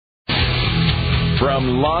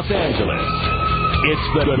From Los Angeles, it's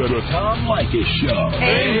the Tom Leykis Show.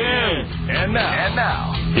 Amen. And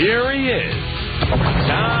now, here he is,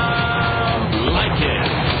 Tom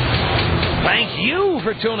Leykis. Thank you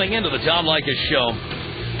for tuning into the Tom Leykis Show.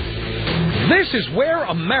 This is where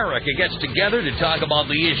America gets together to talk about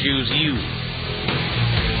the issues you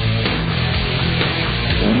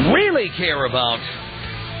really care about.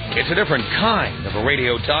 It's a different kind of a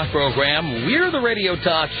radio talk program. We're the radio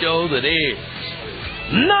talk show that is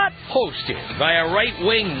not hosted by a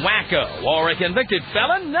right-wing wacko or a convicted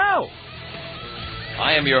felon. No.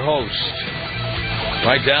 I am your host.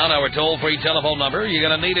 Write down our toll-free telephone number. You're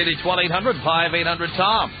going to need it. It's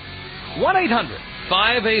 1-800-5800-TOM.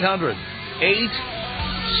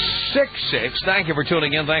 1-800-5800-866. Thank you for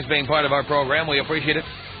tuning in. Thanks for being part of our program. We appreciate it.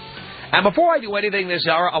 And before I do anything this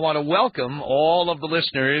hour, I want to welcome all of the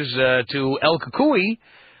listeners to El Cucuy.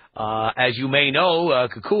 As you may know,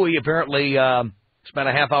 Cucuy apparently spent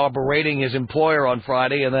a half hour berating his employer on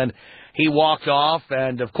Friday, and then he walked off.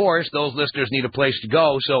 And, of course, those listeners need a place to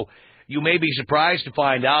go. So you may be surprised to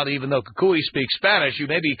find out, even though Cucuy speaks Spanish, you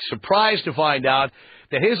may be surprised to find out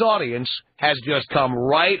that his audience has just come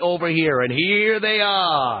right over here. And here they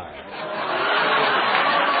are.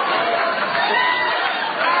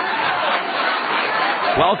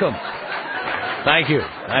 Welcome. Thank you.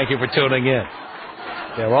 Thank you for tuning in.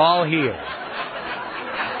 They're all here.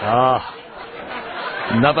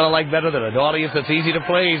 Nothing I like better than an audience that's easy to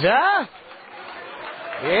please, huh?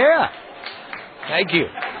 Yeah. Thank you.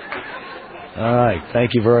 All right.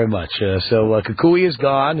 Thank you very much. So Cucuy is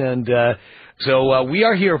gone, and so we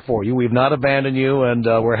are here for you. We've not abandoned you, and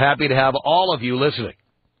we're happy to have all of you listening.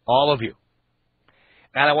 All of you.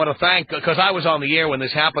 And I want to thank, because I was on the air when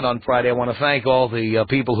this happened on Friday, I want to thank all the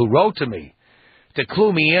people who wrote to me to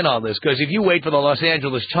clue me in on this. Because if you wait for the Los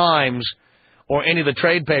Angeles Times or any of the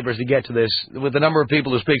trade papers to get to this, with the number of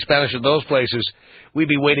people who speak Spanish in those places, we'd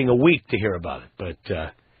be waiting a week to hear about it. But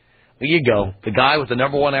there you go. The guy with the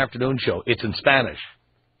 #1 afternoon show, it's in Spanish.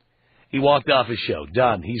 He walked off his show.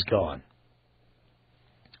 Done. He's gone.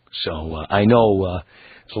 So I know...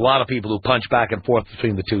 There's a lot of people who punch back and forth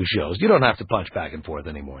between the two shows. You don't have to punch back and forth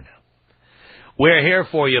anymore now. We're here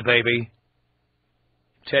for you, baby.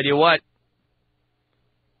 Tell you what.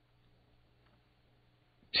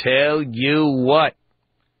 Tell you what.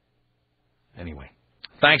 Anyway,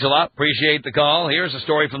 thanks a lot. Appreciate the call. Here's a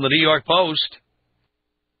story from the New York Post.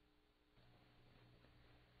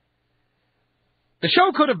 The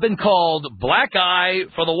show could have been called Black Eye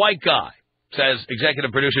for the White Guy, says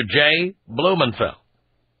executive producer Jay Blumenfeld.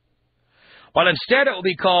 But instead it will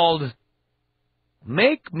be called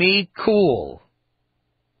Make Me Cool.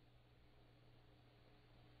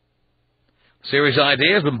 The series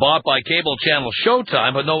idea has been bought by cable channel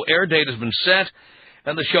Showtime, but no air date has been set,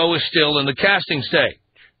 and the show is still in the casting stage.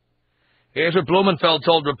 Here's what Blumenfeld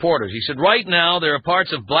told reporters. He said, right now there are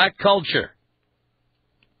parts of black culture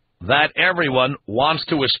that everyone wants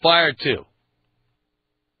to aspire to.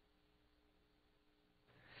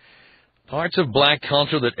 Parts of black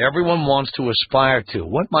culture that everyone wants to aspire to.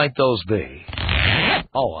 What might those be?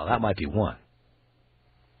 Oh, well, that might be one.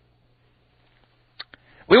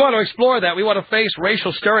 We want to explore that. We want to face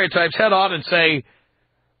racial stereotypes head on and say,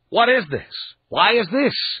 what is this? Why is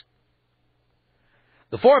this?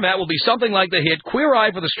 The format will be something like the hit Queer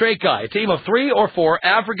Eye for the Straight Guy, a team of 3 or 4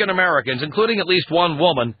 African Americans, including at least one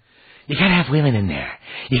woman. You gotta have women in there.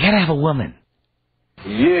 You gotta have a woman.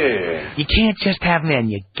 Yeah. You can't just have men.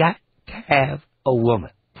 You got to have a woman.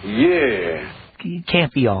 Yeah. You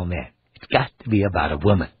can't be all men. It's got to be about a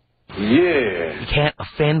woman. Yeah. You can't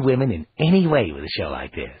offend women in any way with a show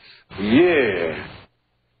like this. Yeah.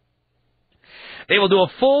 They will do a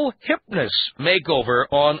full hipness makeover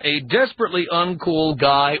on a desperately uncool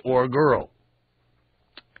guy or girl.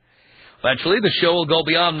 Eventually, the show will go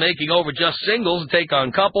beyond making over just singles and take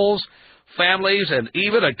on couples, families, and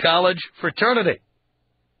even a college fraternity.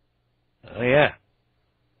 Oh, yeah.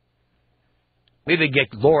 Maybe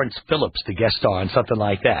get Lawrence Phillips to guest star on something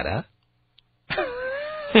like that, huh?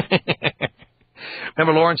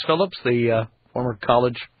 Remember Lawrence Phillips, the former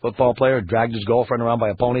college football player who dragged his girlfriend around by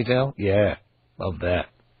a ponytail? Yeah, love that.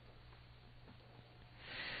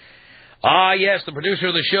 Ah, yes, the producer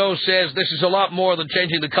of the show says this is a lot more than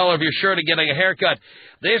changing the color of your shirt and getting a haircut.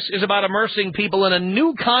 This is about immersing people in a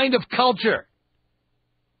new kind of culture.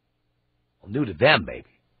 Well, new to them, baby.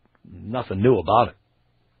 Nothing new about it.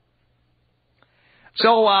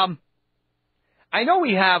 So, I know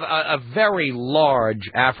we have a very large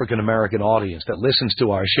African-American audience that listens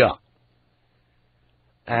to our show.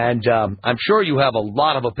 And I'm sure you have a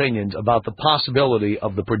lot of opinions about the possibility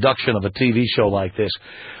of the production of a TV show like this.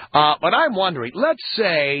 But I'm wondering, let's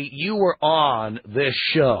say you were on this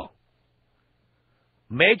show,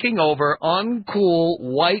 making over uncool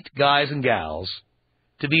white guys and gals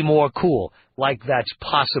to be more cool, like that's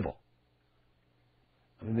possible.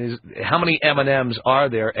 I mean, how many M&Ms are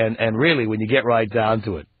there? And really, when you get right down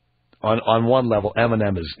to it, on one level,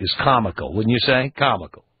 M&M is comical, wouldn't you say?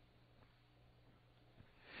 Comical.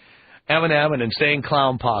 M&M and Insane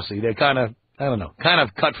Clown Posse, they're kind of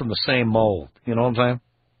cut from the same mold. You know what I'm saying?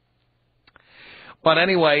 But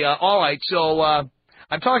anyway, all right, so I'm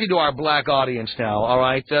talking to our black audience now, all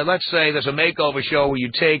right? Let's say there's a makeover show where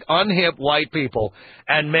you take unhip white people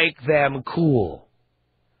and make them cool.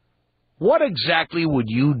 What exactly would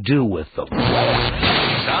you do with them?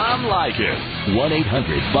 Tom Leykis.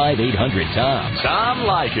 1-800-5800-TOM. Tom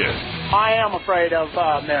Leykis. I am afraid of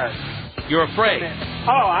marriage. You're afraid?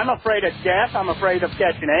 Oh, I'm afraid of death. I'm afraid of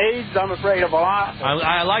catching AIDS. I'm afraid of a lot.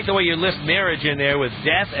 I like the way you list marriage in there with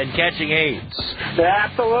death and catching AIDS.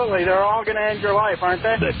 Absolutely. They're all going to end your life, aren't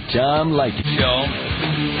they? The Tom Leykis Show.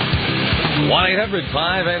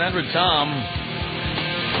 1-800-5800-TOM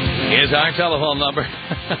is our telephone number.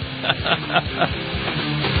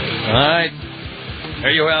 All right.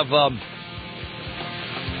 Here you have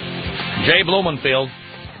Jay Blumenfield.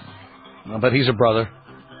 I bet he's a brother.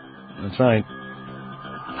 That's right.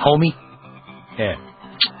 Homie? Yeah.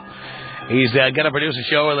 He's going to produce a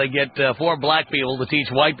show where they get 4 black people to teach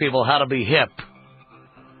white people how to be hip.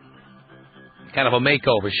 Kind of a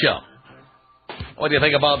makeover show. What do you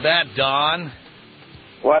think about that, Don?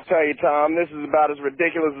 Well, I tell you, Tom, this is about as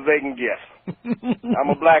ridiculous as they can get. I'm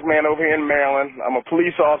a black man over here in Maryland. I'm a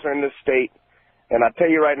police officer in this state. And I tell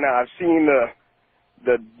you right now, I've seen the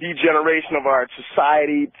degeneration of our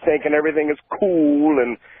society, thinking everything is cool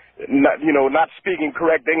and not speaking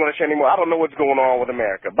correct English anymore. I don't know what's going on with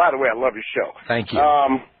America. By the way, I love your show. Thank you.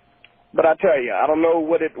 But I tell you, I don't know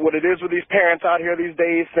what it is with these parents out here these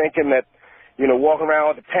days, thinking that, walking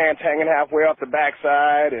around with the pants hanging halfway off the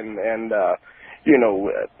backside and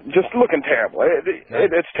just looking terrible.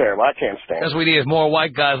 It's terrible. I can't stand it. That's what we need is more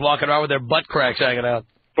white guys walking around with their butt cracks hanging out.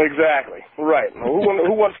 Exactly. Right.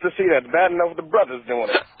 Who wants to see that? It's bad enough with the brothers doing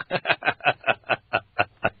it.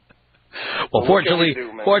 Well, fortunately,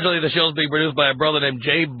 the show's being produced by a brother named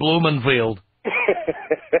Jay Blumenfield.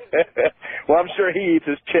 Well, I'm sure he eats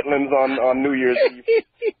his chitlins on New Year's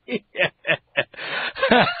Eve.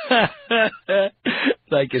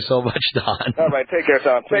 Thank you so much, Don. All right, take care,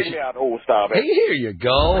 Tom. Take me out, old style, man. Hey, here you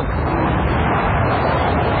go.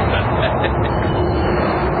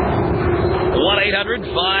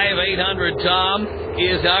 1-800-5800-TOM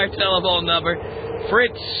is our telephone number.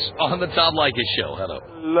 Fritz on the Tom Leykis Show. Hello.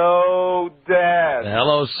 Hello, Dad.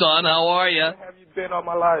 Hello, son. How are you? Where have you been all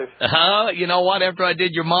my life? You know what? After I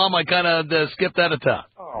did your mom, I kind of skipped out of town.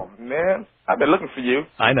 Oh, man. I've been looking for you.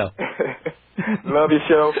 I know. Love your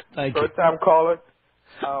show. Thank you. First-time caller.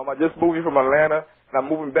 I just moved here from Atlanta, and I'm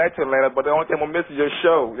moving back to Atlanta, but the only thing I'm missing is your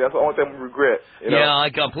show. That's the only thing I regret. Yeah,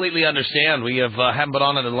 I completely understand. We haven't been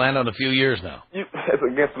on in Atlanta in a few years now. It's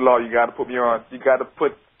against the law. You got to put me on. You got to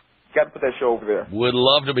put that show over there. Would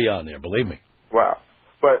love to be on there, believe me. Wow.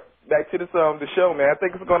 But back to the show, man. I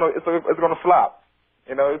think it's gonna flop.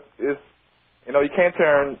 You can't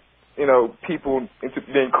turn people into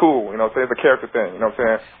being cool. So it's a character thing. You know what I'm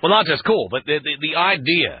saying? Well, not just cool, but the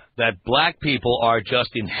idea that black people are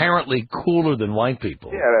just inherently cooler than white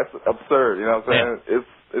people. Yeah, that's absurd. You know what I'm saying? Yeah.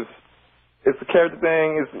 It's a character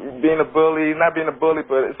thing. It's being a bully, not being a bully,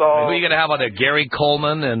 but it's all. Who are you gonna have on there? Gary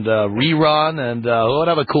Coleman and Rerun and what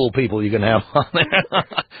other cool people you gonna have on there?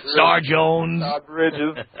 Star Jones,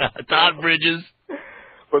 Todd Bridges,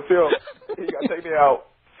 But Phil, you gotta take me out,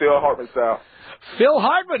 Phil Hartman style. Phil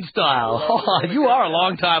Hartman style. Oh, you are a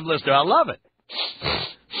long-time listener. I love it.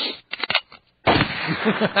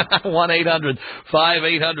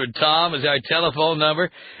 1-800-5800-TOM is our telephone number.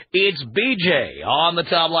 It's BJ on the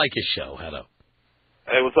Tom Leykis Show. Hello.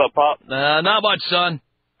 Hey, what's up, Pop? Not much, son.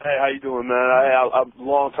 Hey, how you doing, man? I'm a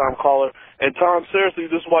long-time caller. And, Tom, seriously,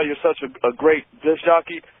 this is why you're such a great disc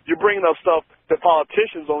jockey. You're bringing up stuff that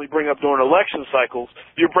politicians only bring up during election cycles.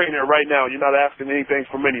 You're bringing it right now. You're not asking anything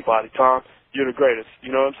from anybody, Tom. You're the greatest.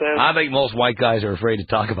 You know what I'm saying? I think most white guys are afraid to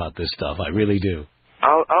talk about this stuff. I really do.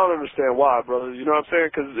 I don't understand why, brother. You know what I'm saying?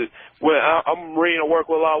 Because when I'm a Marine, I work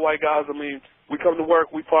with a lot of white guys. I mean, we come to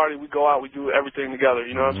work, we party, we go out, we do everything together.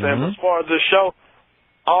 You know what I'm saying? But as far as this show,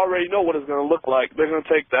 I already know what it's going to look like. They're going to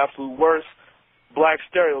take the absolute worst black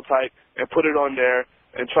stereotype and put it on there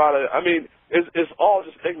and try to, I mean, it's all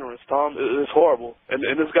just ignorance, Tom. It's horrible. And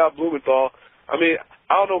this guy Blumenthal, I mean,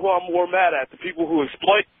 I don't know who I'm more mad at, the people who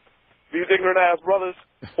exploit these ignorant-ass brothers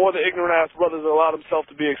or the ignorant-ass brothers that allow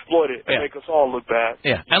themselves to be exploited and make us all look bad.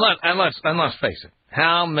 Yeah, and let's face it.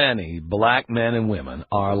 How many black men and women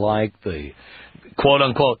are like the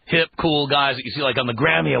quote-unquote hip, cool guys that you see like on the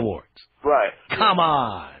Grammy Awards? Right. Come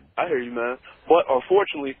on. I hear you, man. But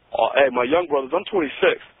unfortunately, hey, my young brothers, I'm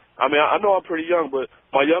 26. I mean, I know I'm pretty young, but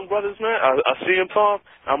my young brothers, man, I see them, Tom.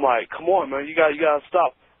 I'm like, come on, man, you gotta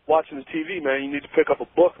stop watching the TV, man. You need to pick up a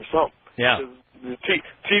book or something. Yeah. The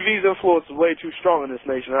TV's influence is way too strong in this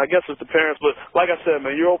nation. And I guess it's the parents, but like I said,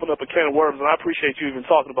 man, you're opening up a can of worms, and I appreciate you even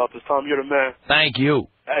talking about this, Tom. You're the man. Thank you.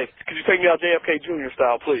 Hey, could you take me out JFK Jr.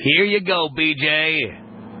 style, please? Here you go, BJ.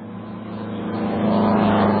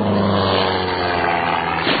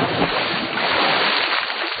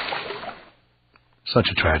 Such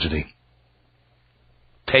a tragedy.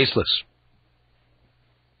 Tasteless.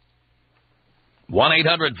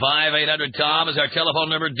 1-800-5800-TOM is our telephone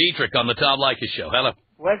number. Dietrich on the Tom Leykis Show. Hello.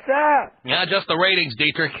 What's up? Yeah, just the ratings,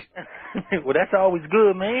 Dietrich. Well, that's always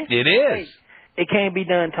good, man. It is. Hey, it can't be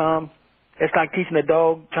done, Tom. It's like teaching a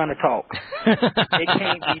dog trying to talk. It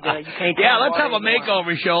can't be done. You can't. Yeah, let's have a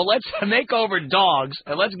makeover show. Let's make over dogs,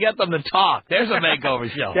 and let's get them to talk. There's a makeover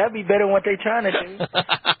show. That'd be better than what they're trying to do.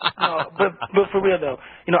 No, but for real, though,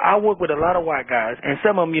 I work with a lot of white guys, and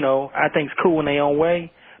some of them, I think's cool in their own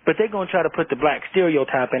way, but they're going to try to put the black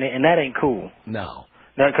stereotype in it, and that ain't cool. No.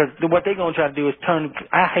 Because what they're going to try to do is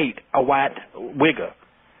I hate a white wigger.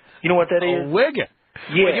 You know what that is? A wigger?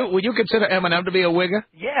 Yeah. Would you consider Eminem to be a wigger?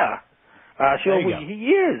 Yeah. Sure, he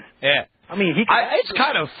is. Yeah. I mean, it's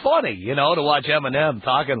kind of funny, to watch Eminem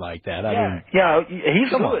talking like that. He's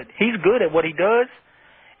good. He's good at what he does,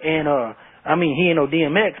 and he ain't no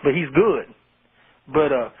DMX, but he's good.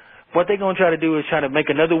 But what they're gonna try to do is try to make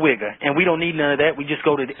another wigger, and we don't need none of that. We just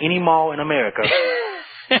go to any mall in America.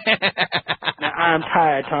 Now I'm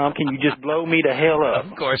tired, Tom. Can you just blow me the hell up?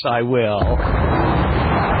 Of course I will.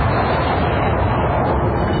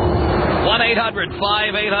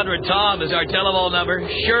 1-800-5800-TOM is our telephone number.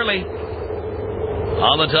 Shirley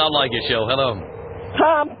on the Tom Leykis Show. Hello.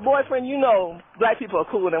 Tom, boyfriend, black people are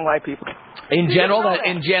cooler than white people. In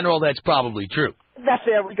general, that's probably true.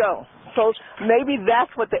 There we go. So maybe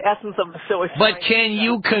that's what the essence of the show is. But can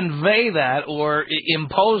you convey that or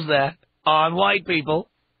impose that on white people?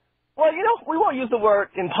 Well, we won't use the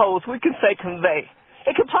word impose. We can say convey.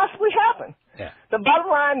 It could possibly happen. Yeah. The bottom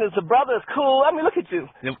line is the brother is cool. I mean, look at you.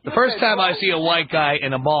 The first time I see a white guy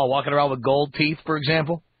in a mall walking around with gold teeth, for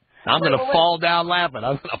example, I'm going to fall down laughing.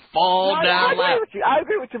 I'm going to fall down laughing. I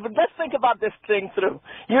agree with you, but let's think about this thing through.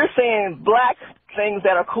 You're saying black things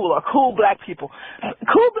that are cool, or cool black people.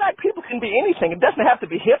 Cool black people can be anything. It doesn't have to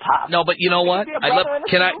be hip-hop. No, but you know what?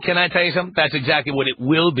 Can I tell you something? That's exactly what it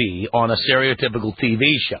will be on a stereotypical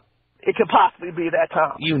TV show. It could possibly be that,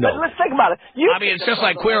 Tom. Let's think about it. It's just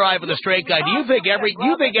like Queer Eye for the Straight Guy.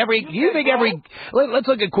 Let's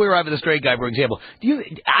look at Queer Eye for the Straight Guy, for example.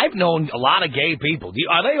 I've known a lot of gay people.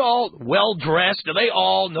 Are they all well dressed? Do they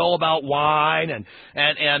all know about wine and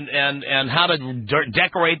how to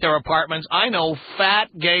decorate their apartments? I know fat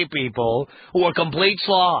gay people who are complete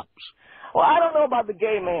slobs. Well, I don't know about the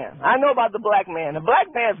gay man. I know about the black man. The black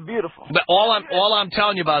man's beautiful. But all I'm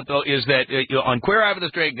telling you about, though, is that on Queer Eye for the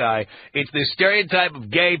Straight Guy, it's this stereotype of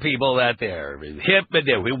gay people that they're hip and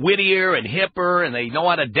they're wittier and hipper and they know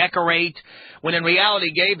how to decorate, when in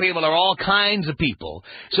reality, gay people are all kinds of people.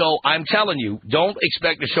 So I'm telling you, don't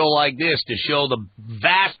expect a show like this to show the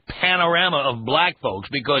vast panorama of black folks,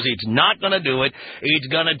 because it's not going to do it. It's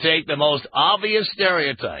going to take the most obvious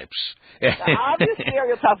stereotypes. The obvious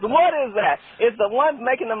stereotypes. What is that? It's the ones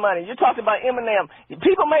making the money. You're talking about Eminem.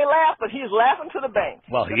 People may laugh, but he's laughing to the bank.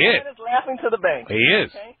 Well, he is. The man is laughing to the bank. He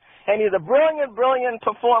is. Okay? And he's a brilliant, brilliant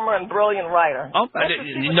performer and brilliant writer. Oh,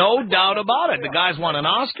 no doubt about it. The guy's won an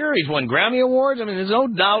Oscar. He's won Grammy Awards. I mean, there's no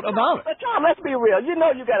doubt about it. But, Tom, let's be real. You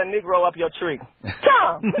know you got a Negro up your tree.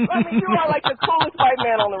 Tom, you are like the coolest white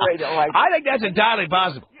man on the radio. I think that's entirely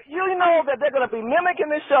possible. You know that they're going to be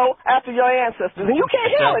mimicking this show after your ancestors, and you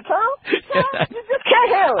can't handle it, Tom. You just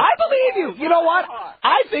can't handle it. I believe you. You know what?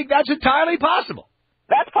 I think that's entirely possible.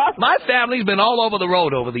 That's possible. My family's been all over the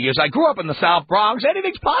road over the years. I grew up in the South Bronx.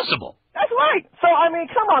 Anything's possible. That's right. So, I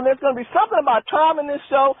mean, come on. There's going to be something about Tom in this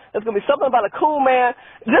show. There's going to be something about a cool man.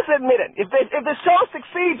 Just admit it. If the show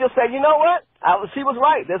succeeds, just say, you know what? She was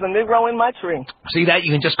right. There's a Negro in my tree. See that?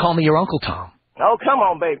 You can just call me your Uncle Tom. Oh, come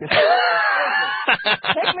on, baby.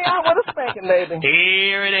 Take me out with a spanking, baby.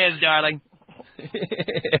 Here it is, darling.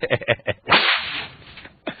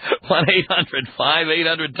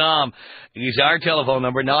 1-800-5800-TOM. He's our telephone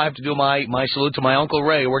number. Now I have to do my salute to my Uncle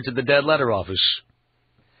Ray, who worked at the Dead Letter Office.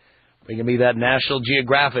 bringing me that National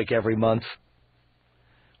Geographic every month.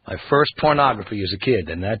 My first pornography as a kid,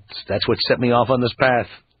 and that's what set me off on this path.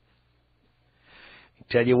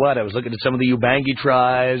 Tell you what, I was looking at some of the Ubangi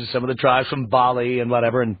tribes, some of the tribes from Bali and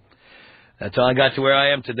whatever, and that's how I got to where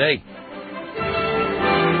I am today.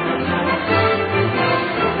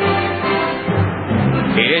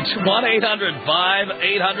 It's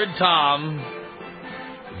 1-800-5800-TOM.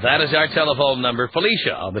 That is our telephone number.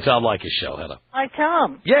 Felicia on the Tom Leykis Show. Hello. Hi,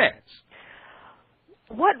 Tom. Yes.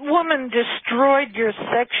 What woman destroyed your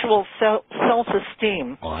sexual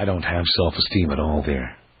self-esteem? Oh, I don't have self-esteem at all,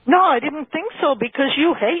 dear. No, I didn't think so, because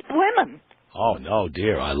you hate women. Oh, no,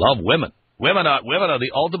 dear. I love women. Women are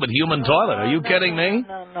the ultimate human toilet. Are you kidding me?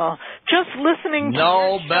 No. Just listening to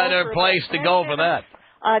no your better show place to go for that.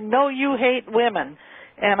 I know you hate women,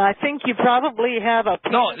 and I think you probably have a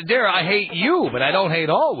penis. No, dear, I hate you, but I don't hate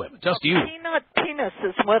all women. Just you. Peanut penis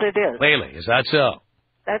is what it is. Laylee, is that so?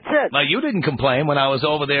 That's it. Now, you didn't complain when I was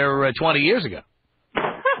over there 20 years ago.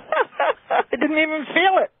 I didn't even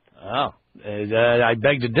feel it. Oh, I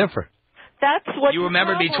beg to differ. That's what you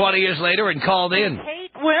remembered me 20 years later and called in. You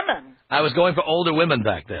hate women. I was going for older women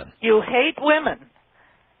back then. You hate women.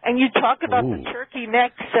 And you talk about the turkey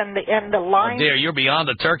necks and the lines. Oh, dear, you're beyond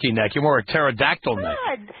the turkey neck. You're more a pterodactyl neck.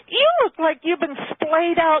 God, you look like you've been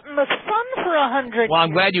splayed out in the sun for 100 years. Well,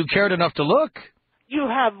 I'm glad you cared enough to look. You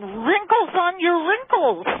have wrinkles on your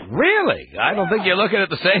wrinkles. Really? I don't think you're looking at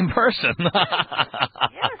the same person.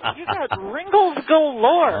 Yes, you got wrinkles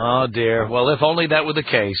galore. Oh, dear. Well, if only that were the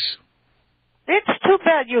case. It's too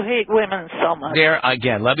bad you hate women so much. Dear,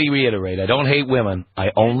 again, let me reiterate. I don't hate women.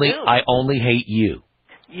 I only hate you.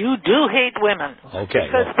 You do hate women. Okay.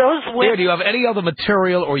 Because those women... Dear, do you have any other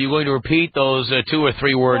material, or are you going to repeat those 2 or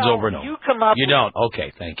 3 words over and over? You come up. You don't?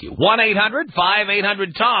 Okay, thank you.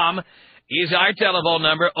 1-800-5800-TOM is our telephone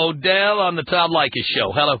number. Odell on the Tom Leykis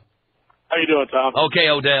Show. Hello. How you doing, Tom? Okay,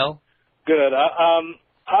 Odell. Good.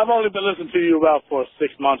 I've only been listening to you about for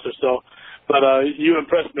 6 months or so, but you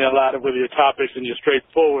impressed me a lot with your topics and your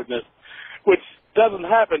straightforwardness, which doesn't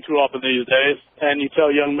happen too often these days. And you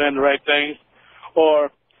tell young men the right things, or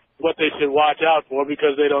what they should watch out for,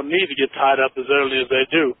 because they don't need to get tied up as early as they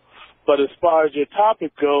do. But as far as your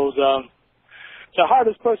topic goes, the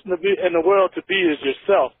hardest person to be in the world to be is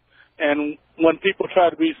yourself. And when people try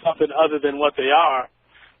to be something other than what they are,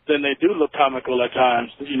 then they do look comical at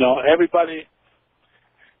times. You know, everybody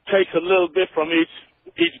takes a little bit from each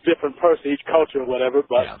different person, each culture or whatever,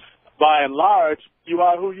 but by and large, you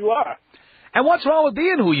are who you are. And what's wrong with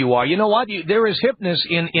being who you are? You know what? There is hipness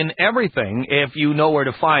in everything if you know where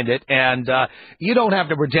to find it. And you don't have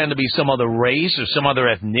to pretend to be some other race or some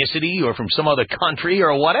other ethnicity or from some other country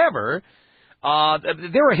or whatever.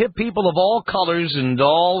 There are hip people of all colors and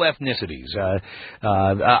all ethnicities.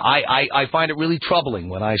 I find it really troubling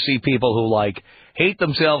when I see people who, like, hate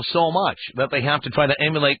themselves so much that they have to try to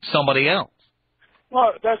emulate somebody else.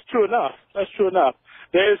 Well, that's true enough. That's true enough.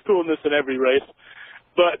 There is coolness in every race.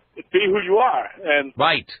 But be who you are. And,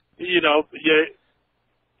 right. You know,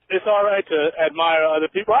 it's all right to admire other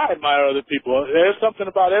people. I admire other people. There's something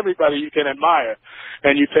about everybody you can admire.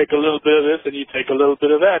 And you take a little bit of this and you take a little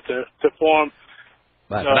bit of that to form.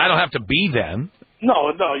 Right. But I don't have to be them.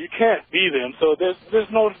 No, you can't be them. So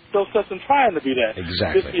there's no sense in trying to be that.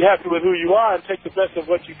 Exactly. Just be happy with who you are and take the best of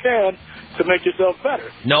what you can to make yourself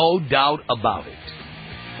better. No doubt about it.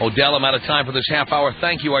 Odell, I'm out of time for this half hour.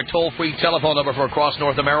 Thank you. Our toll-free telephone number for across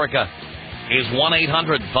North America is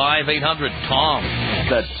 1-800-5800-TOM.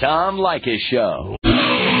 The Tom Leykis Show.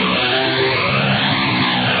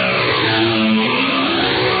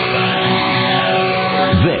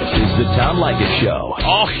 This is the Tom Leykis Show.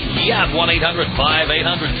 Oh, yeah,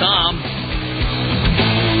 1-800-5800-TOM.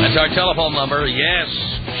 That's our telephone number. Yes,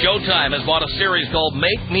 Showtime has bought a series called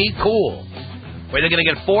Make Me Cool, where they're going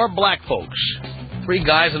to get 4 black folks, 3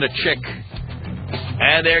 guys and a chick,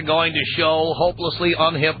 and they're going to show hopelessly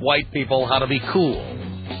unhip white people how to be cool.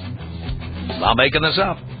 I'm making this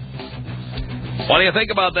up. What do you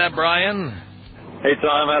think about that, Brian? Hey,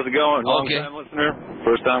 Tom, how's it going? Long-time listener,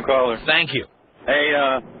 first-time caller. Thank you. Hey,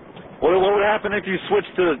 what would happen if you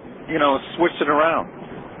switched it around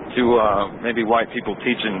to maybe white people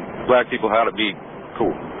teaching black people how to be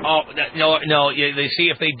cool? Oh, no. They see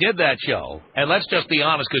if they did that show, and let's just be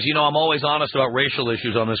honest, because, you know, I'm always honest about racial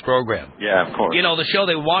issues on this program. Yeah, of course. You know, the show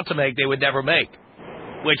they want to make, they would never make,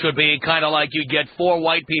 which would be kind of like you'd get 4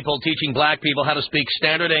 white people teaching black people how to speak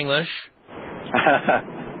standard English.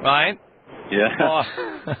 Right? Yeah.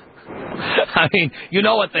 I mean, you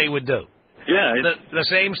know what they would do. Yeah. The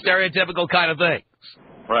same stereotypical kind of thing.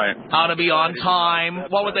 Right. How to be on time.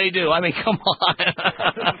 What would they do? I mean, come on.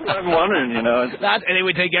 That's what I'm wondering, you know. And they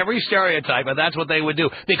would take every stereotype, and that's what they would do,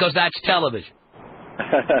 because that's television.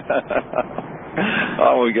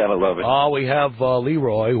 Oh, we gotta love it. We have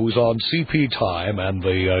Leroy, who's on CP time, and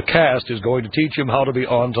the cast is going to teach him how to be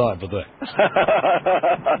on time for things.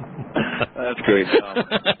 That's great, Tom.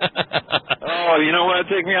 Oh, you know what?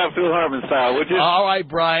 Take me out Phil Hartman style, would you? All right,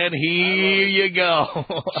 Brian, here you go.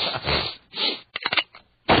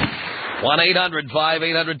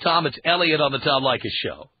 1-800-5800-TOM. It's Elliot on the Tom Leykis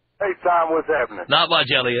Show. Hey, Tom, what's happening? Not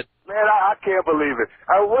much, Elliot. Man, I can't believe it.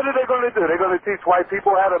 What are they going to do? They're going to teach white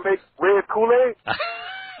people how to make red Kool-Aid?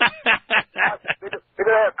 They're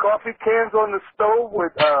going to have coffee cans on the stove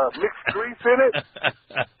with mixed grease in it?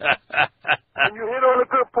 And you hit on a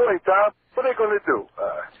good point, Tom. What are they going to do?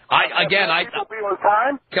 People be on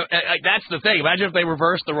time? That's the thing. Imagine if they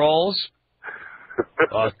reversed the roles.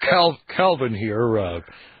 Calvin here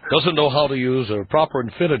doesn't know how to use a proper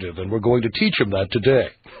infinitive, and we're going to teach him that today.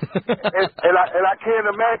 and I can't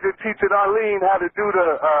imagine teaching Arlene how to do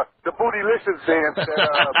the bootylicious dance that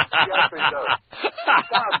Beyonce does.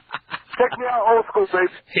 Tom, check me out old school,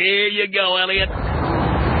 baby. Here you go, Elliot.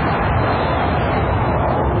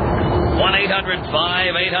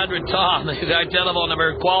 1-800-5800-TOM. This is our telephone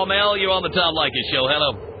number. Qualmel, you're on the Tom Leykis Show.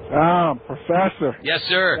 Hello. Professor. Yes,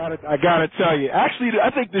 sir. I gotta tell you. Actually,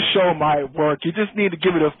 I think the show might work. You just need to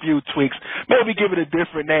give it a few tweaks. Maybe give it a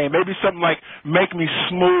different name. Maybe something like Make Me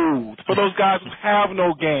Smooth. For those guys who have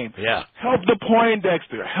no game. Yeah. Help the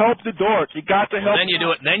Poindexter. Help the dork. You got to help. Then you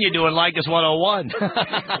do it. Then you're doing Leykis 101.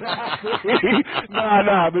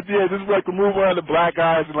 Nah. But yeah, just like remove one of the black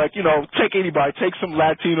guys and take anybody. Take some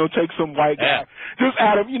Latino. Take some white guy. Just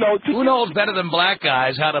add them. Who knows better than black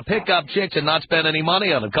guys how to pick up chicks and not spend any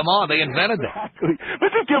money on them? Come on, they invented that. Exactly. But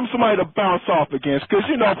just give them somebody to bounce off against. Because,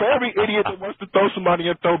 for every idiot that wants to throw some money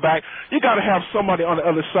and throw back, you got to have somebody on the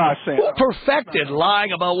other side saying... Who perfected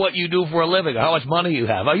lying about what you do for a living, or how much money you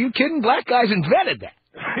have? Are you kidding? Black guys invented that.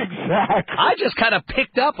 Exactly. I just kind of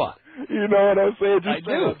picked up on it. You know what I'm saying?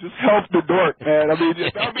 Just help the dork, man. I mean,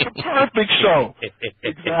 that would be the perfect show.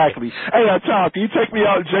 Exactly. Hey, Tom, can you take me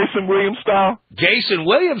out Jason Williams style? Jason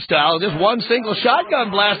Williams style? Just one single shotgun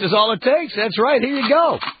blast is all it takes. That's right. Here you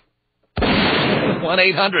go.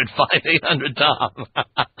 1-800-5800-TOM.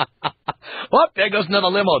 Whoop, there goes another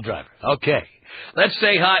limo driver. Okay. Let's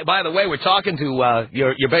say hi. By the way, we're talking to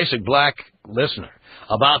your basic black listener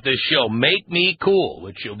about this show, Make Me Cool,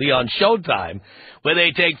 which will be on Showtime, where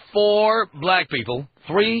they take 4 black people,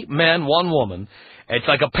 3 men, 1 woman. It's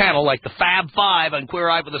like a panel, like the Fab Five on Queer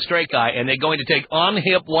Eye for the Straight Guy, and they're going to take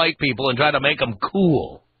unhip white people and try to make them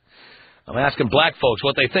cool. I'm asking black folks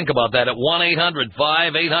what they think about that at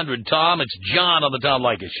 1-800-5800-TOM. It's John on the Tom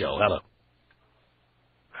Leykis Show. Hello.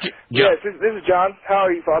 Yes, this is John. How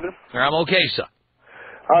are you, Father? I'm okay, son.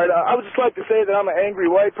 All right, I would just like to say that I'm an angry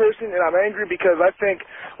white person, and I'm angry because I think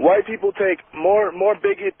white people take more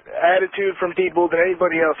bigot attitude from people than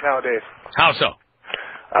anybody else nowadays. How so?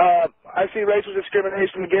 I see racial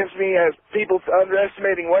discrimination against me as people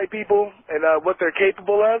underestimating white people and what they're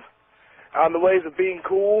capable of on the ways of being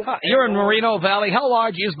cool. You're in Moreno Valley. How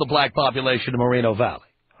large is the black population of Moreno Valley?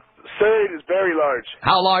 Sir, it is very large.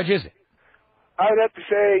 How large is it? I would have to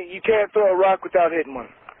say you can't throw a rock without hitting one.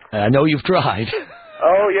 I know you've tried.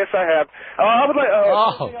 Oh, yes, I have. I would like,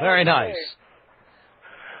 very nice.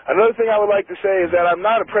 Another thing I would like to say is that I'm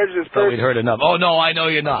not a prejudiced person. We'd heard enough. Oh, no, I know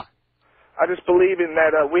you're not. I just believe in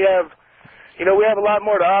that we have a lot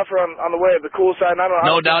more to offer on the way of the cool side. And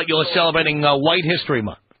no doubt you're celebrating White History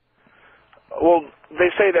Month. Well, they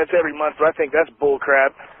say that's every month, but I think that's bull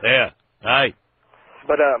crap. Yeah, right.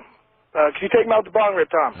 But can you take me out the bong rip,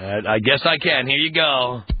 Tom? I guess I can. Here you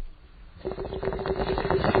go.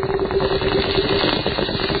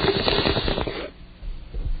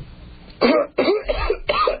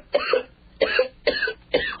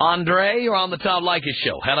 Andre, you're on the Tom Leykis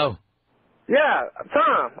Show. Hello. Yeah,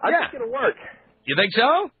 Tom, I think it'll work. You think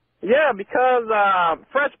so? Yeah, because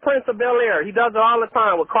Fresh Prince of Bel-Air, he does it all the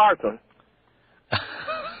time with Carlton.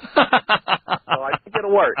 So I think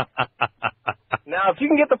it'll work. Now, if you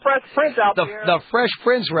can get the Fresh Prince out there... The Fresh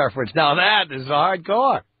Prince reference, now that is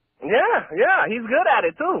hardcore. Yeah, he's good at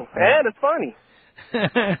it, too. And it's funny.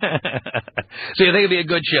 So you think it'd be a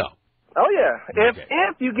good show? Oh, yeah, if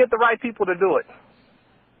you get the right people to do it.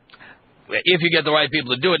 If you get the right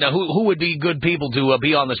people to do it. Now, who would be good people to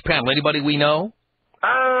be on this panel? Anybody we know?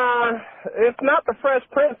 If not the Fresh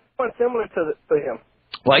Prince, someone similar to him.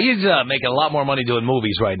 Well, he's making a lot more money doing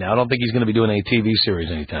movies right now. I don't think he's going to be doing any TV series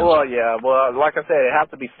anytime soon. Well, yeah. Well, like I said, it has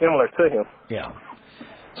to be similar to him. Yeah.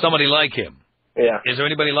 Somebody like him. Yeah. Is there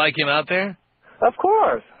anybody like him out there? Of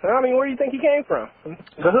course. I mean, where do you think he came from?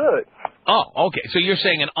 The hood. Oh, okay. So you're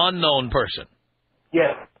saying an unknown person.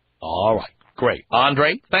 Yes. All right. Great.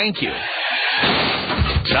 Andre, thank you.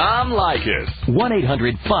 Tom Leykis.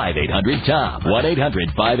 1-800-5800-TOM.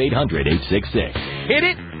 1-800-5800-866. Hit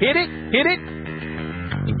it, hit it, hit it.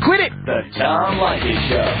 Quit it. The Tom Leykis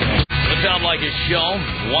Show. The Tom Leykis Show.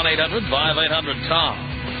 1-800-5800-TOM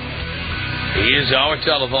is our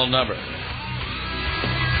telephone number.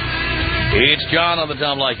 It's John on the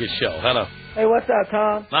Tom Leykis Show. Hello. Hey, what's up,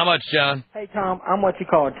 Tom? Not much, John. Hey, Tom, I'm what you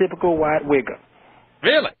call a typical white wigger.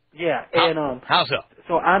 Really? Yeah, how so?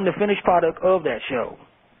 So I'm the finished product of that show.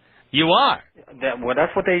 You are? Well,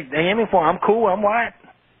 that's what they aiming for. I'm cool. I'm white.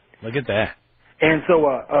 Look at that. And so,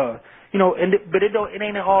 but it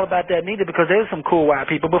ain't all about that neither, because there's some cool white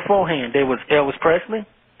people beforehand. There was Elvis Presley.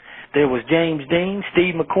 There was James Dean,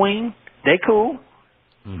 Steve McQueen. They cool.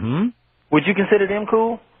 Mm-hmm. Would you consider them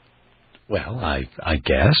cool? Well, I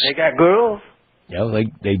guess. They got girls. Yeah,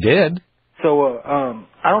 they did. So,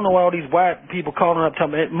 I don't know why all these white people calling up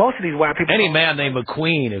talking about, most of these white people. Any man named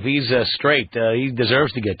McQueen, if he's straight, he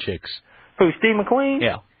deserves to get chicks. Who, Steve McQueen?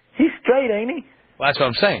 Yeah. He's straight, ain't he? Well, that's what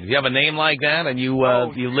I'm saying. If you have a name like that and you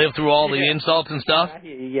live through all the insults and stuff.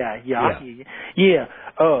 Yeah.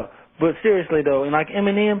 But seriously though, and like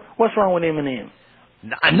Eminem, what's wrong with Eminem?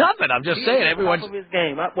 Nothing. I'm just saying everyone's. Top of his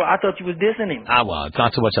game. I thought you was dissing him. Well, it's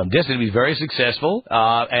not so much I'm dissing him. He's very successful,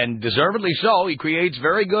 and deservedly so. He creates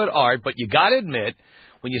very good art, but you got to admit,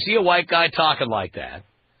 when you see a white guy talking like that,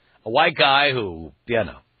 a white guy who,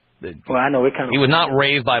 well, I know it kind of. He was not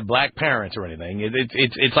raised by black parents or anything.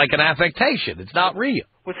 It's like an affectation. It's not real.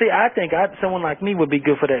 Well, see, I think someone like me would be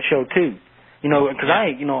good for that show too. Because I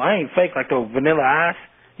ain't fake like those Vanilla Ice.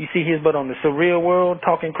 You see his butt on the Surreal World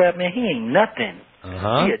talking crap, man. He ain't nothing.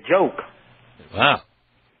 Uh-huh. He a joke. Wow.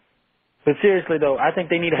 But seriously though, I think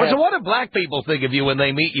they need to have. So what do black people think of you when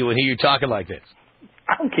they meet you and hear you talking like this?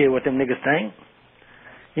 I don't care what them niggas think.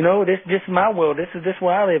 This is my world. This is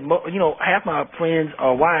where I live. Half my friends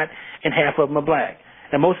are white and half of them are black.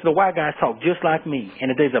 And most of the white guys talk just like me.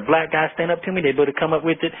 And if there's a black guy stand up to me, they better come up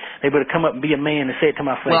with it. They better come up and be a man and say it to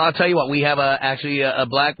my face. Well, I'll tell you what. We have actually a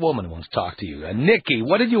black woman who wants to talk to you. Nikki,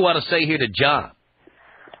 what did you want to say here to John?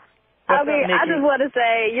 I just want to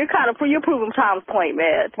say you're proving Tom's point,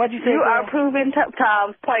 man. What'd you say? You are proving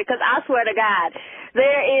Tom's point, because I swear to God,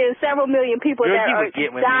 there is several million people that are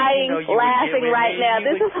dying, laughing right now.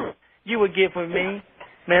 You would get with me,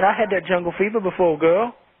 man. I had that jungle fever before,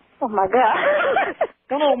 girl. Oh my God.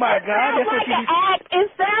 Don't oh my God. That's what It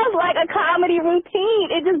sounds like a comedy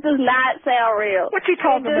routine. It just does not sound real. What you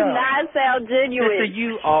talking about? It does not sound genuine. Sister,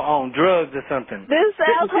 you are on drugs or something. This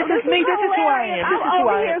sounds This is me. This is who I am. This is who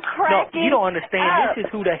I am. No, you don't understand. Up. This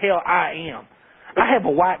is who the hell I am. I have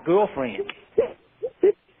a white girlfriend.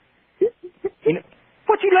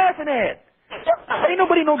 What you laughing at? Ain't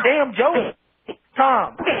nobody no damn joke.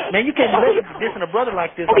 Tom, man, you can't believe dissing a brother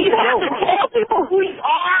like this. You have to tell people who you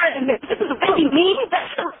are, and this is really me.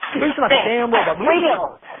 You're like a damn robot.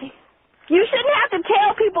 Real. You shouldn't have to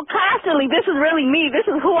tell people constantly, this is really me, this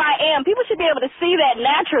is who I am. People should be able to see that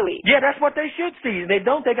naturally. Yeah, that's what they should see. If they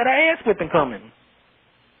don't, they got an ass whipping coming.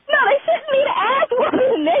 No, they shouldn't need an ass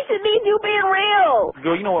whipping. They should need you being real.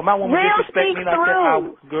 Girl, you know what? My woman disrespect me like that.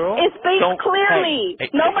 Girl, it speaks clearly.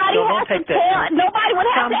 Nobody has to tell. Nobody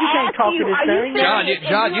would have to ask you. Are you serious?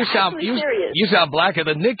 John, you sound blacker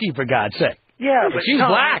than Nikki, for God's sake. Yeah, but she's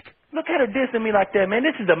black. Look at her dissing me like that, man.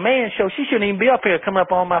 This is a man show. She shouldn't even be up here coming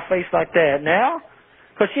up on my face like that now,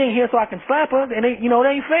 because she ain't here so I can slap her, and it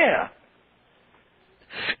ain't fair.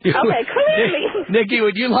 Okay, clearly. Nikki,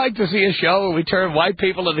 would you like to see a show where we turn white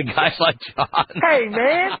people into guys like John? Hey,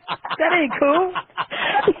 man, that ain't cool.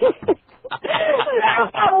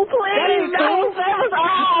 No, please, no, that was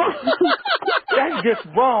all. That's just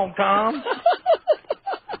wrong, Tom.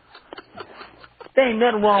 There ain't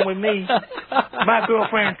nothing wrong with me. My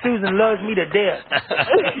girlfriend Susan loves me to death.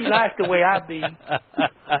 She likes the way I be.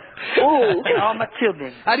 Ooh, and all my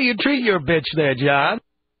children. How do you treat your bitch there, John?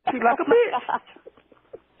 Treat like a bitch.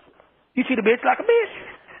 You treat a bitch like a bitch.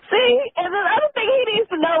 See, and the other thing he needs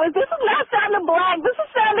to know is this is not sounding black. This is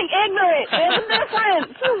sounding ignorant. There's a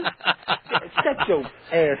difference. Shut your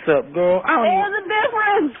ass up, girl. There's a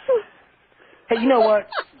difference. Hey, you know what?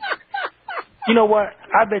 You know what?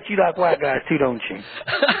 I bet you like white guys too, don't you?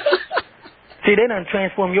 See, they done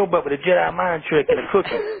transform your butt with a Jedi mind trick and a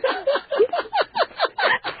cookie.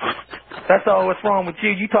 That's all what's wrong with you.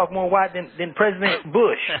 You talk more white than President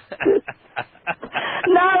Bush.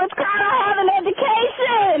 No, it's called I have an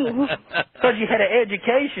education. Because you had an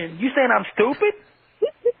education. You saying I'm stupid?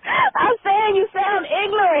 I'm saying you sound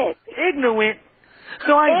ignorant. Ignorant?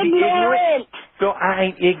 So I ain't ignorant. spell I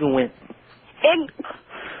ain't ignorant.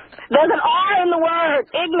 There's an R in the word,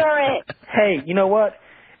 ignorant. Hey, you know what?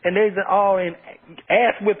 And there's an R in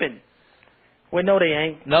ass whipping. Well, no, they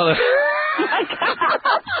ain't. No.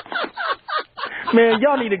 Man,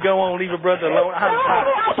 y'all need to go on, leave a brother alone. Help him,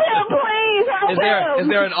 please. Help him. Is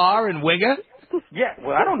there an R in wigger? Yeah,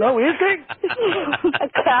 well, I don't know. Is there?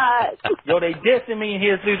 God. Yo, they dissing me in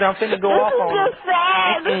here, Susan. I'm finna go off on them. This is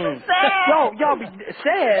sad. This is sad. Y'all be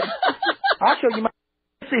sad. I'll show you my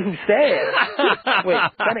see who's sad. Wait,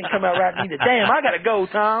 that didn't come out right either. Damn, I gotta go,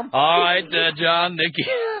 Tom. All right, John, Nikki.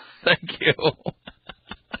 Thank you.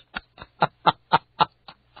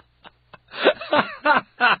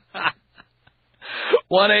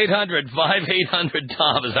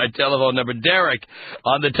 1-800-5800-TOM is our telephone number. Derek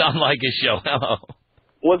on the Tom Leykis Show. Hello.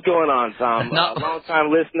 What's going on, Tom?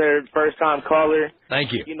 Long-time listener, first-time caller.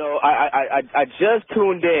 Thank you. You know, I just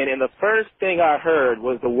tuned in, and the first thing I heard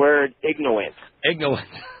was the word ignorant. Ignorant.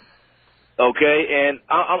 Okay, and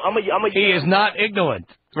I'm a He is not ignorant.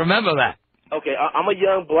 Remember that. Okay, I'm a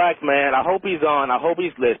young black man. I hope he's on. I hope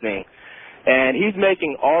he's listening. And he's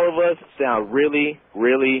making all of us sound really,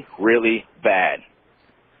 really, really bad.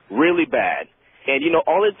 Really bad. And, you know,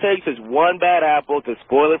 all it takes is one bad apple to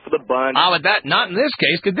spoil it for the bunch. Oh, but not in this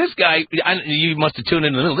case, because this guy, you must have tuned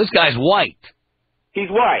in the middle. This guy's white. He's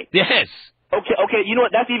white? Yes. Okay, you know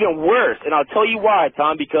what? That's even worse. And I'll tell you why,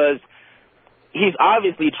 Tom, because he's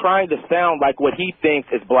obviously trying to sound like what he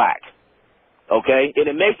thinks is black. Okay? And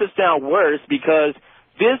it makes it sound worse because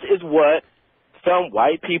this is what some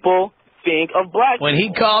white people think of black people. When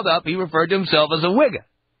he called up, he referred to himself as a wigger.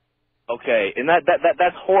 Okay, and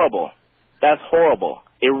that's horrible. That's horrible.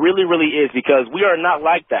 It really, really is, because we are not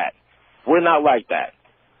like that. We're not like that.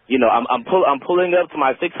 You know, I'm pulling up to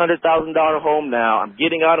my $600,000 home now. I'm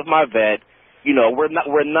getting out of my vet. You know, we're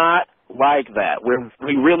not like that.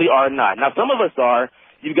 We really are not. Now, some of us are.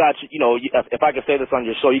 You got, you know, if I could say this on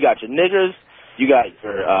your show, you got your niggers. You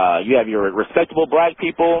have your respectable black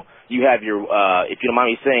people. You have your, if you don't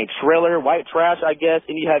mind me saying, trailer, white trash, I guess,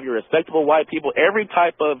 and you have your respectable white people. Every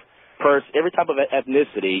type of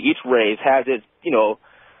ethnicity, each race has its, you know,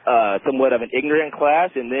 somewhat of an ignorant class,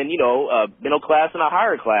 and then, you know, middle class and a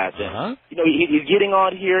higher class. And, you know, he's getting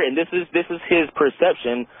on here, and this is his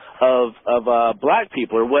perception of black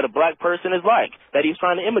people, or what a black person is like, that he's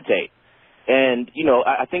trying to imitate. And, you know,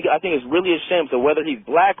 I think it's really a shame. So whether he's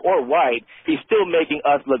black or white, he's still making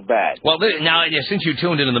us look bad. Well, now, since you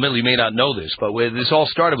tuned in the middle, you may not know this, but this all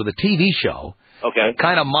started with a TV show. Okay.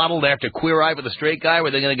 Kind of modeled after Queer Eye with a Straight Guy, where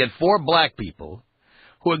they're going to get 4 black people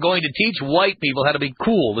who are going to teach white people how to be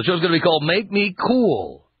cool. The show's going to be called Make Me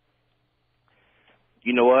Cool.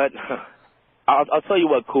 You know what? I'll tell you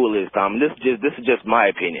what cool is, Tom. This is just my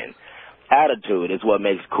opinion. Attitude is what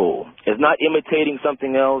makes cool. It's not imitating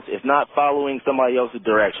something else. It's not following somebody else's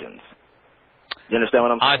directions. You understand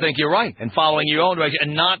what I'm saying? I think you're right. And following your own direction,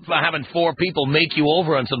 and not having 4 people make you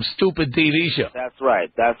over on some stupid TV show. That's right.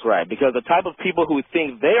 That's right. Because the type of people who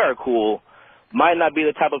think they are cool might not be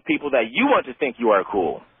the type of people that you want to think you are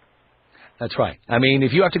cool. That's right. I mean,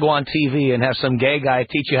 if you have to go on TV and have some gay guy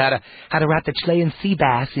teach you how to wrap the Chilean sea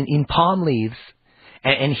bass in palm leaves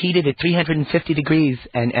and heat it at 350 degrees,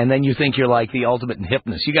 and then you think you're like the ultimate in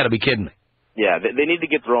hipness, you got to be kidding me. Yeah, they need to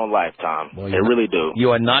get their own life, Tom. They really do.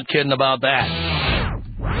 You are not kidding about that.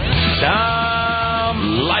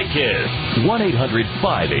 Tom Leykis.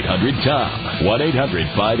 1-800-5800-TOM.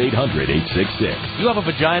 1-800-5800-866. You have a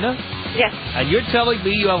vagina? Yes. And you're telling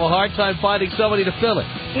me you have a hard time finding somebody to fill it?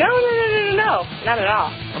 No. Not at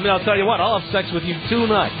all. I mean, I'll tell you what, I'll have sex with you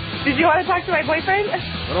tonight. Did you want to talk to my boyfriend?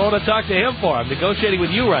 I don't want to talk to him for. I'm negotiating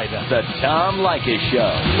with you right now. The Tom Leykis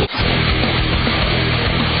Show.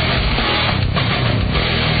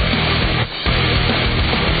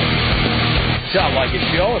 Tom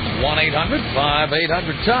Leykis Show at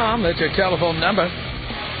 1-800-5800-TOM. That's our telephone number.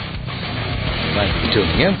 Thank you for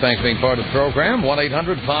tuning in. Thanks for being part of the program.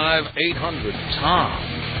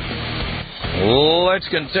 1-800-5800-TOM. Let's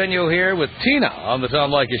continue here with Tina on the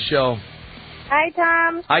Tom Leykis Show. Hi,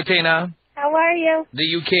 Tom. Hi, Tina. How are you? Do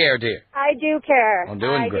you care, dear? I do care. I'm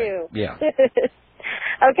doing great. I do. Yeah.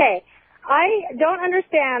 Okay. I don't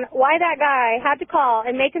understand why that guy had to call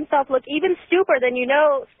and make himself look even stupider than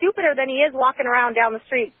he is walking around down the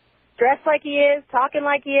street. Dressed like he is, talking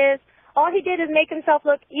like he is. All he did is make himself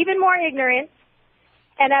look even more ignorant.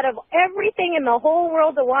 And out of everything in the whole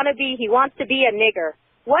world to want to be, he wants to be a nigger.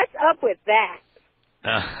 What's up with that?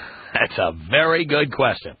 That's a very good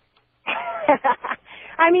question.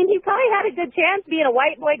 I mean, he probably had a good chance being a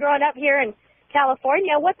white boy growing up here in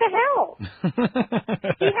California. What the hell?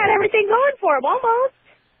 He had everything going for him, almost.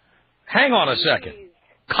 Hang on a second.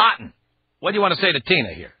 Cotton. What do you want to say to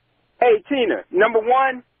Tina here? Hey, Tina, number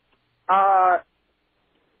one,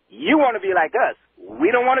 you want to be like us. We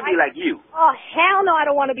don't want to be like you. Oh, hell no, I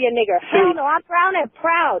don't want to be a nigger. Hell no, I'm brown and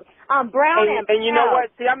proud. I'm brown and proud. And you know what?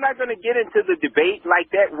 See, I'm not going to get into the debate like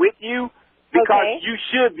that with you because you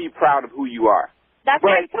should be proud of who you are. That's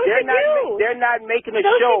right. So should you. They're not making a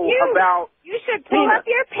show about... You should pull up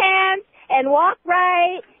your pants and walk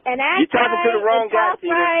right and act right. You're talking to the wrong guy,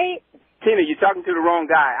 Tina. Right. Tina, you're talking to the wrong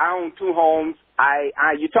guy. I own 2 homes.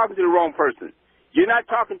 You're talking to the wrong person. You're not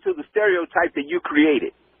talking to the stereotype that you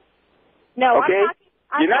created. No, okay?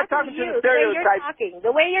 I'm not talking to the stereotype.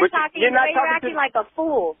 The way you're talking, the way you're acting like a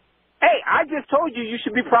fool. Hey, I just told you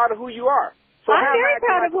should be proud of who you are. So I'm very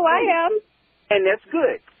proud of who I am. And that's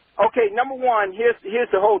good. Okay, number one, here's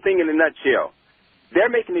the whole thing in a nutshell. They're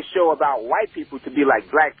making this show about white people to be like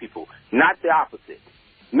black people, not the opposite.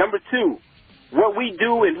 Number two, what we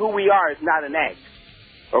do and who we are is not an act.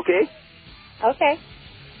 Okay? Okay.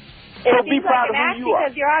 So be proud of who you are.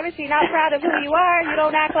 Because you're obviously not proud of who you are. You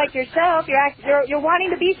don't act like yourself. You're wanting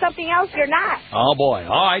to be something else. You're not. Oh, boy.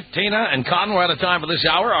 All right, Tina and Cotton, we're out of time for this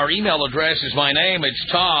hour. Our email address is my name. It's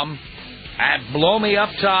Tom at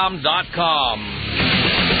blowmeuptom.com.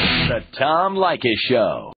 The Tom Leykis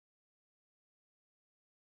Show.